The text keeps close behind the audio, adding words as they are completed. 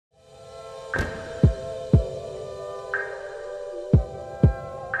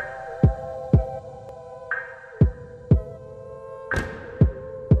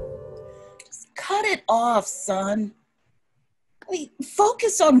off, son.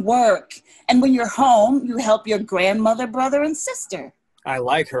 Focus on work. And when you're home, you help your grandmother, brother, and sister. I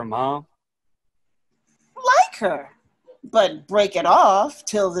like her, Mom. Like her. But break it off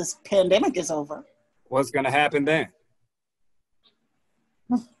till this pandemic is over. What's going to happen then?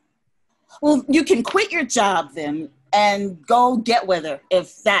 Well, you can quit your job then and go get with her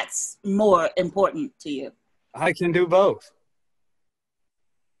if that's more important to you. I can do both.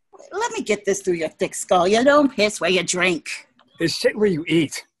 Let me get this through your thick skull. You don't piss where you drink. It's shit where you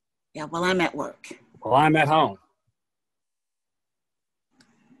eat. Yeah, well, I'm at work. Well, I'm at home.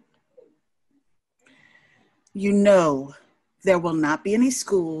 You know there will not be any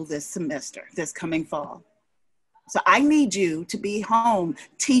school this semester, this coming fall. So I need you to be home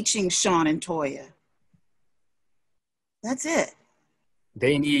teaching Sean and Toya. That's it.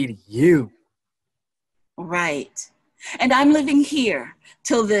 They need you. Right. And I'm living here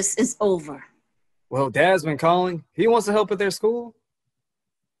till this is over. Well, Dad's been calling. He wants to help at their school.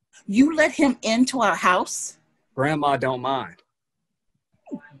 You let him into our house? Grandma don't mind.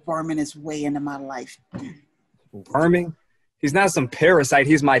 Foreman is way into my life. Worming? He's not some parasite.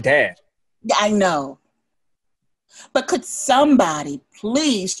 He's my dad. I know. But could somebody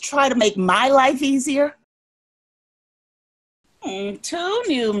please try to make my life easier? Two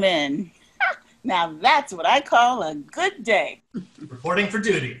new men. Now that's what I call a good day. Reporting for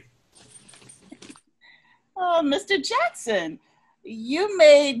duty. Oh, Mr. Jackson, you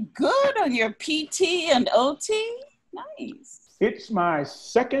made good on your PT and OT? Nice. It's my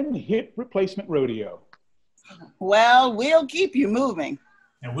second hip replacement rodeo. Well, we'll keep you moving.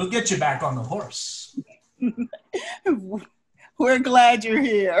 And we'll get you back on the horse. We're glad you're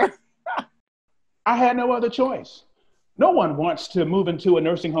here. I had no other choice. No one wants to move into a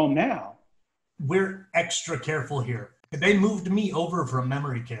nursing home now. We're extra careful here. They moved me over from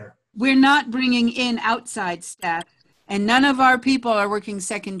memory care. We're not bringing in outside staff, and none of our people are working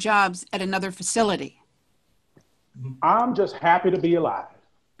second jobs at another facility. I'm just happy to be alive.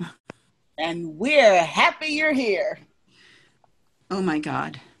 And we're happy you're here. Oh my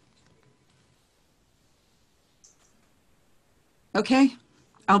God. Okay,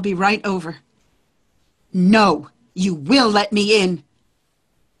 I'll be right over. No, you will let me in.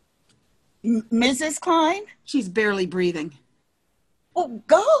 Mrs. Kline? She's barely breathing. Oh,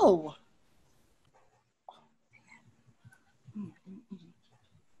 go.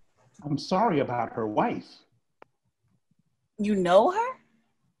 I'm sorry about her wife. You know her?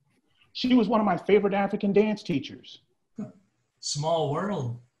 She was one of my favorite African dance teachers. Small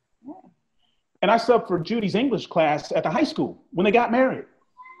world. And I subbed for Judy's English class at the high school when they got married.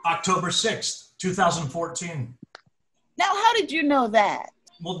 October 6th, 2014. Now, how did you know that?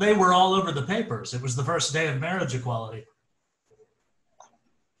 Well, they were all over the papers. It was the first day of marriage equality.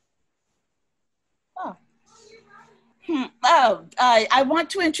 I want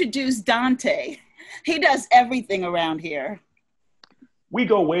to introduce Dante. He does everything around here. We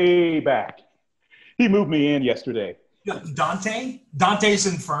go way back. He moved me in yesterday. Dante? Dante's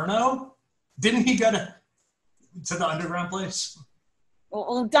Inferno? Didn't he go to the underground place?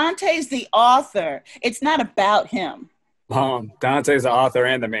 Well, Dante's the author. It's not about him. Mom, Dante's the author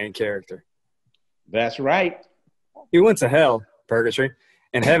and the main character. That's right. He went to hell, purgatory,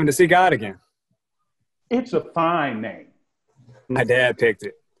 and heaven to see God again. It's a fine name. My dad picked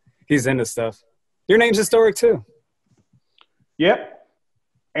it. He's into stuff. Your name's historic, too. Yep.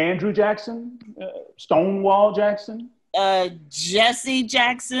 Andrew Jackson, Stonewall Jackson. Jesse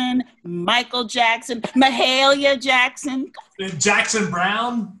Jackson, Michael Jackson, Mahalia Jackson. Jackson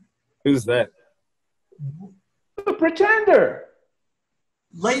Brown? Who's that? The Pretender.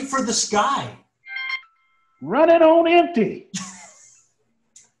 Late for the Sky. Running on empty.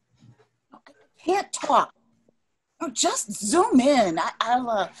 Can't talk. Oh, just zoom in.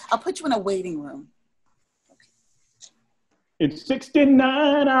 I'll put you in a waiting room. In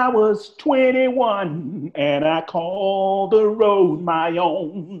 69, I was 21, and I called the road my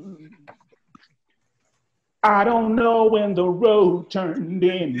own. I don't know when the road turned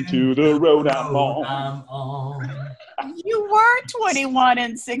into the road I'm on. You were 21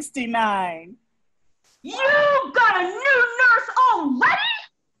 in 69. You got a new nurse already?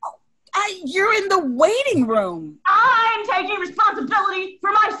 You're in the waiting room. I'm taking responsibility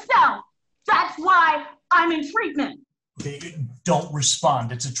for myself. That's why I'm in treatment. Don't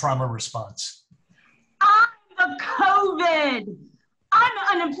respond. It's a trauma response. I'm the COVID. I'm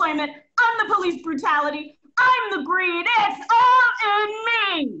the unemployment. I'm the police brutality. I'm the greed. It's all in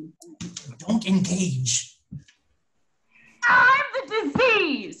me. Don't engage. I'm the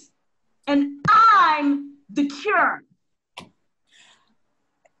disease. And I'm the cure.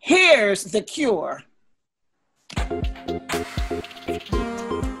 Here's the cure.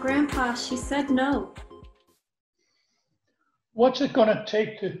 Grandpa, she said no. What's it going to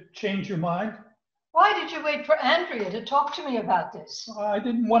take to change your mind? Why did you wait for Andrea to talk to me about this? I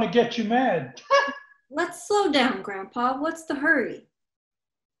didn't want to get you mad. Let's slow down, Grandpa. What's the hurry?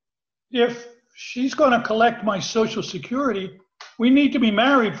 If she's going to collect my Social Security, we need to be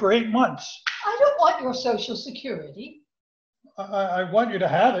married for 8 months. I don't want your Social Security. I want you to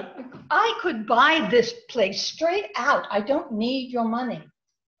have it. I could buy this place straight out. I don't need your money.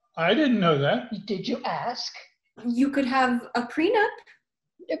 I didn't know that. Did you ask? You could have a prenup.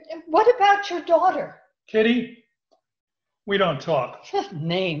 What about your daughter? Kitty, we don't talk.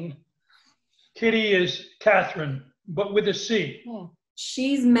 Name. Kitty is Catherine, but with a C.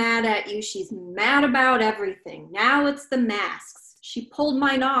 She's mad at you. She's mad about everything. Now it's the masks. She pulled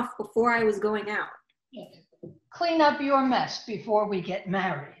mine off before I was going out. Clean up your mess before we get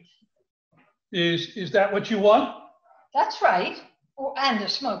married. Is that what you want? That's right. And a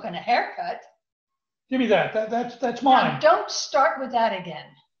smoke and a haircut. Give me that. That's mine. Now, don't start with that again.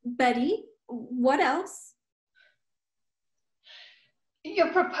 Betty, what else?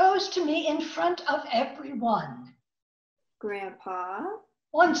 You proposed to me in front of everyone. Grandpa?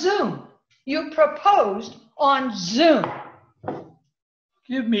 On Zoom. You proposed on Zoom.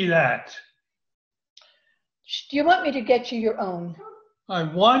 Give me that. Do you want me to get you your own? I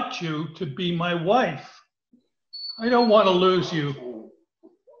want you to be my wife. I don't want to lose you.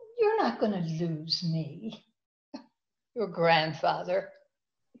 You're not going to lose me. Your grandfather.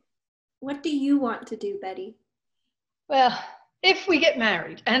 What do you want to do, Betty? Well, if we get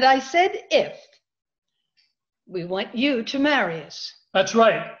married, and I said if, we want you to marry us. That's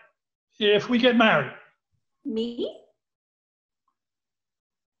right. If we get married. Me?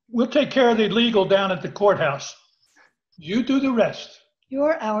 We'll take care of the legal down at the courthouse. You do the rest.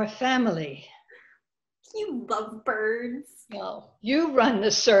 You're our family. You love birds. No, you run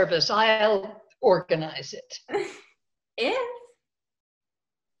the service. I'll organize it. If.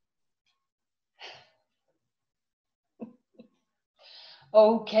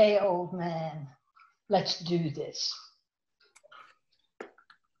 Okay, old man. Let's do this.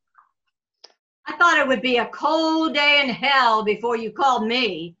 I thought it would be a cold day in hell before you called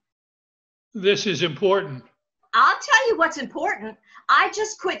me. This is important. I'll tell you what's important. I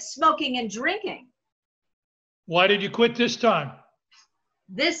just quit smoking and drinking. Why did you quit this time?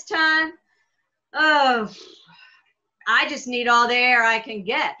 This time? Oh, I just need all the air I can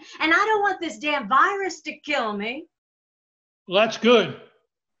get. And I don't want this damn virus to kill me. Well, that's good.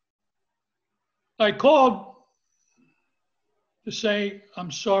 I called to say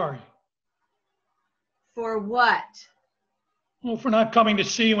I'm sorry. For what? Well, for not coming to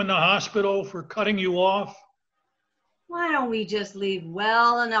see you in the hospital, for cutting you off. Why don't we just leave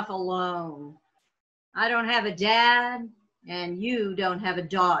well enough alone? I don't have a dad, and you don't have a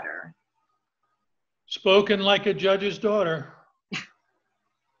daughter. Spoken like a judge's daughter.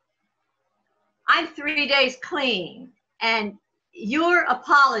 I'm 3 days clean, and you're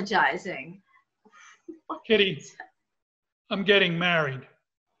apologizing. Kitty, I'm getting married.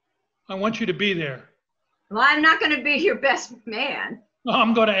 I want you to be there. Well, I'm not going to be your best man.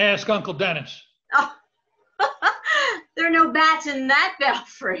 I'm going to ask Uncle Dennis. Oh, there are no bats in that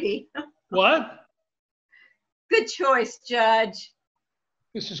belfry. What? Good choice, Judge.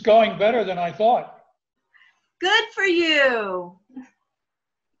 This is going better than I thought. Good for you.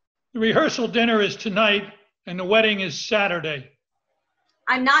 The rehearsal dinner is tonight, and the wedding is Saturday.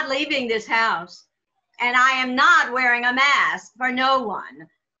 I'm not leaving this house, and I am not wearing a mask for no one.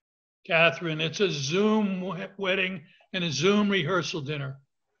 Catherine, it's a Zoom wedding and a Zoom rehearsal dinner.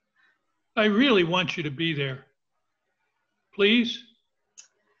 I really want you to be there. Please?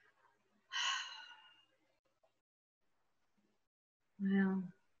 Well,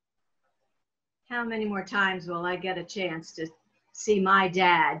 how many more times will I get a chance to see my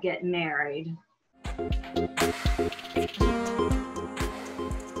dad get married?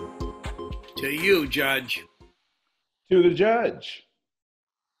 To you, Judge. To the judge.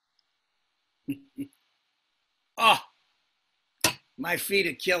 Oh, my feet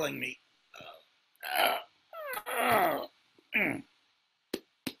are killing me.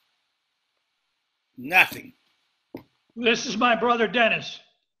 Nothing. This is my brother Dennis.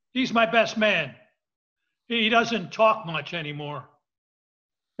 He's my best man. He doesn't talk much anymore.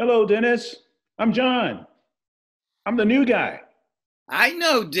 Hello, Dennis. I'm John. I'm the new guy. I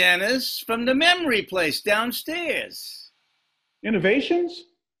know Dennis from the memory place downstairs. Innovations?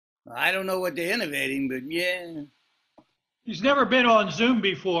 I don't know what they're innovating, but yeah. He's never been on Zoom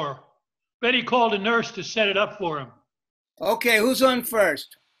before. Betty called a nurse to set it up for him. Okay, who's on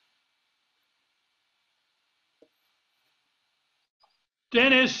first?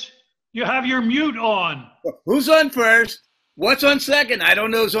 Dennis, you have your mute on. Who's on first? What's on second? I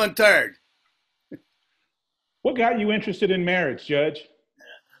don't know who's on third. What got you interested in marriage, Judge?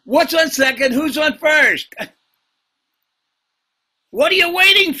 What's on second? Who's on first? What are you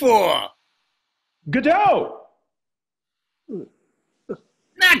waiting for? Godot!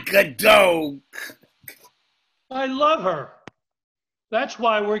 Not Godot. I love her. That's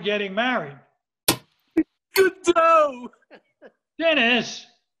why we're getting married. Godot! Dennis!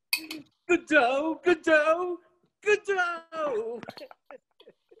 Godot! Godot! Godot!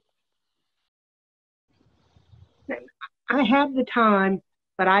 I have the time,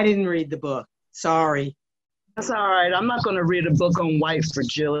 but I didn't read the book. Sorry. That's all right. I'm not going to read a book on white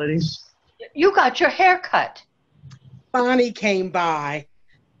fragility. You got your hair cut. Bonnie came by.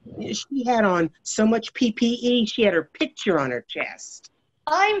 She had on so much PPE, she had her picture on her chest.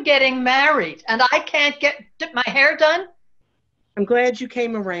 I'm getting married, and I can't get my hair done? I'm glad you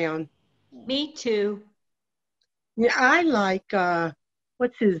came around. Me too. Yeah, I like,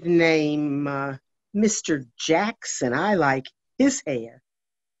 what's his name? Mr. Jackson. I like his hair.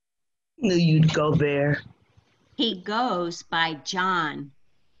 Knew you'd go there. He goes by John.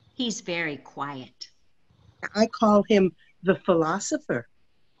 He's very quiet. I call him the philosopher.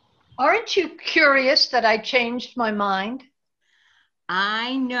 Aren't you curious that I changed my mind?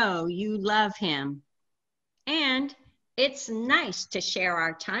 I know you love him. And it's nice to share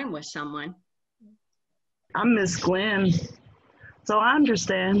our time with someone. I'm Miss Glenn, so I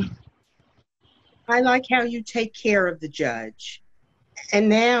understand. I like how you take care of the judge. And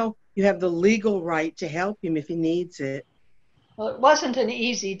now you have the legal right to help him if he needs it. Well, it wasn't an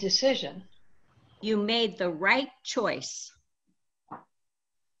easy decision. You made the right choice.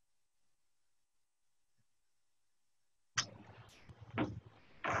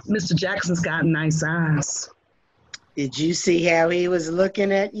 Mr. Jackson's got nice eyes. Did you see how he was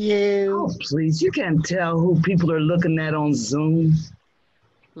looking at you? Oh, please, you can't tell who people are looking at on Zoom.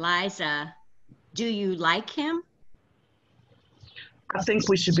 Liza, do you like him? I think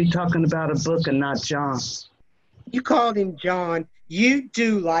we should be talking about a book and not John. You called him John. You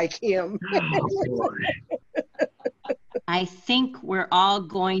do like him. Oh, boy. I think we're all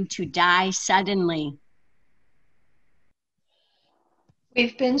going to die suddenly.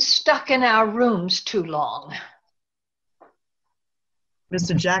 We've been stuck in our rooms too long.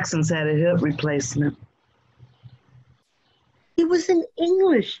 Mr. Jackson's had a hip replacement. He was an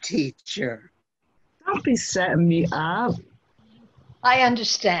English teacher. Don't be setting me up. I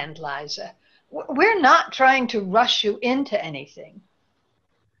understand, Liza. We're not trying to rush you into anything.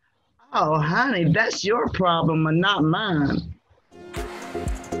 Oh, honey, that's your problem and not mine.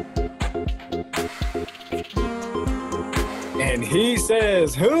 And he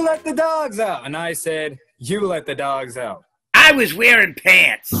says, "Who let the dogs out?" And I said, "You let the dogs out." I was wearing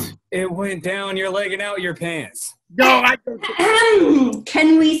pants. It went down your leg and out your pants. No, I don't.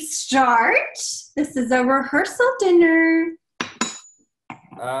 Can we start? This is a rehearsal dinner.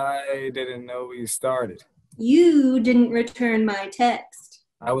 I didn't know we started. You didn't return my text.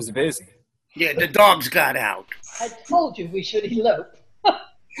 I was busy. Yeah, the dogs got out. I told you we should elope.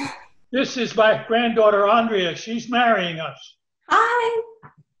 This is my granddaughter, Andrea. She's marrying us. Hi.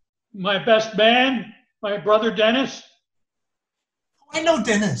 My best man, my brother, Dennis. I know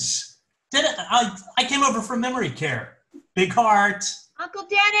Dennis. I came over from memory care. Big heart. Uncle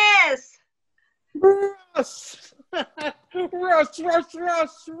Dennis! Russ! Russ!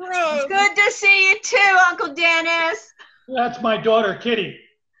 Good to see you too, Uncle Dennis. That's my daughter, Kiri.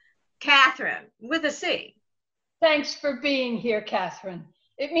 Catherine, with a C. Thanks for being here, Catherine.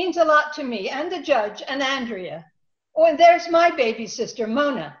 It means a lot to me and the judge and Andrea. Oh, and there's my baby sister,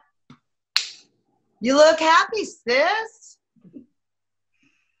 Mona. You look happy, sis.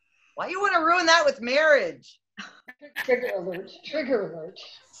 Why you want to ruin that with marriage? Trigger alert, trigger alert.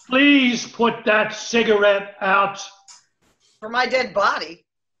 Please put that cigarette out. For my dead body.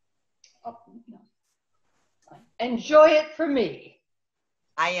 Oh, no. Enjoy it for me.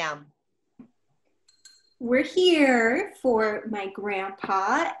 I am. We're here for my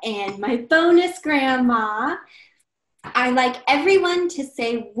grandpa and my bonus grandma. I like everyone to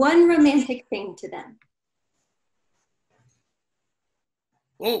say one romantic thing to them.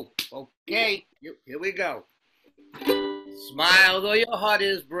 Oh, okay. Here we go. Smile though your heart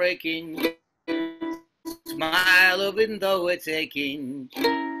is breaking. Smile even though it's aching.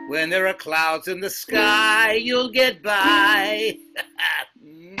 When there are clouds in the sky, you'll get by.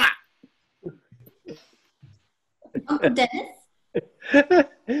 Uncle Dennis?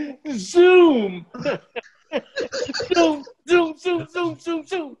 Zoom! Zoom!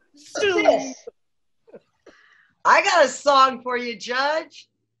 I gotta song for you, Judge.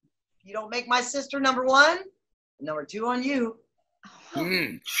 If you don't make my sister number one, number two on you.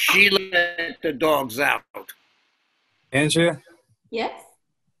 She let the dogs out. Andrea, Yes?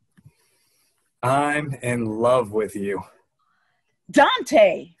 I'm in love with you.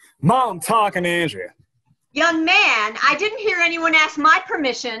 Dante! Mom talking to Andrea. Young man, I didn't hear anyone ask my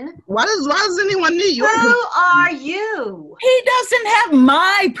permission. Why does anyone need your Who are you? He doesn't have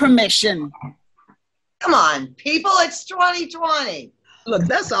my permission. Come on, people, it's 2020. Look,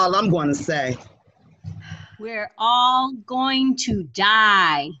 that's all I'm going to say. We're all going to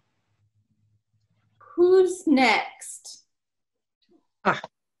die. Who's next?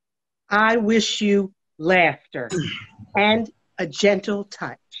 I wish you laughter and a gentle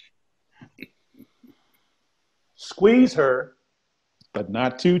touch. Squeeze her, but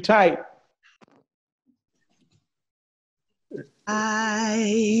not too tight.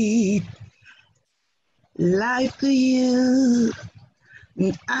 I lie for you,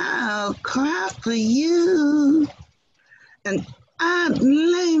 and I'll cry for you, and I'd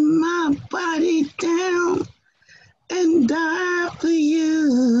lay my body down and die for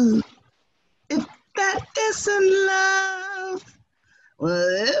you. If that isn't love, well,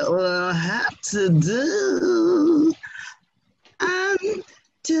 it will have to do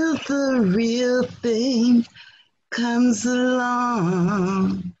until the real thing comes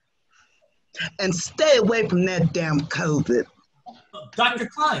along. And stay away from that damn COVID. Dr.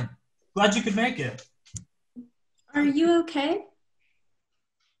 Kline, glad you could make it. Are you okay?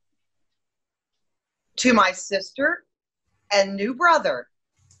 To my sister and new brother,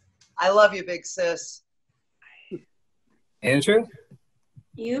 I love you, big sis. Andrea?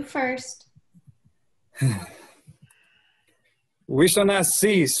 You first. We shall not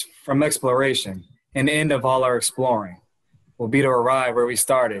cease from exploration, and the end of all our exploring will be to arrive where we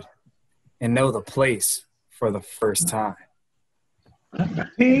started and know the place for the first time.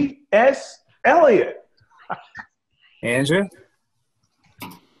 T.S. Eliot. Andrea?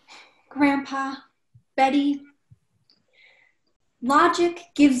 Grandpa, Betty, logic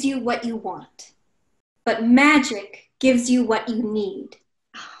gives you what you want, but magic gives you what you need.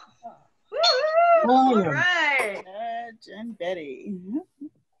 All right. And Betty.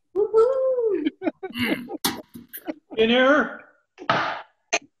 Woo-hoo. Dinner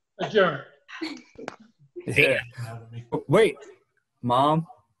adjourned. Yeah. Wait, Mom,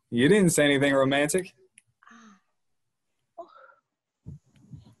 you didn't say anything romantic.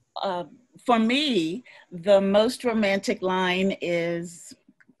 For me, the most romantic line is,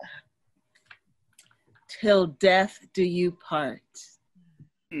 "Till death do you part."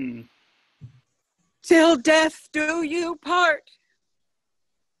 Till death do you part.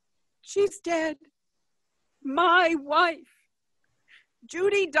 She's dead. My wife.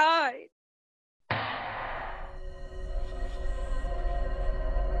 Judy died.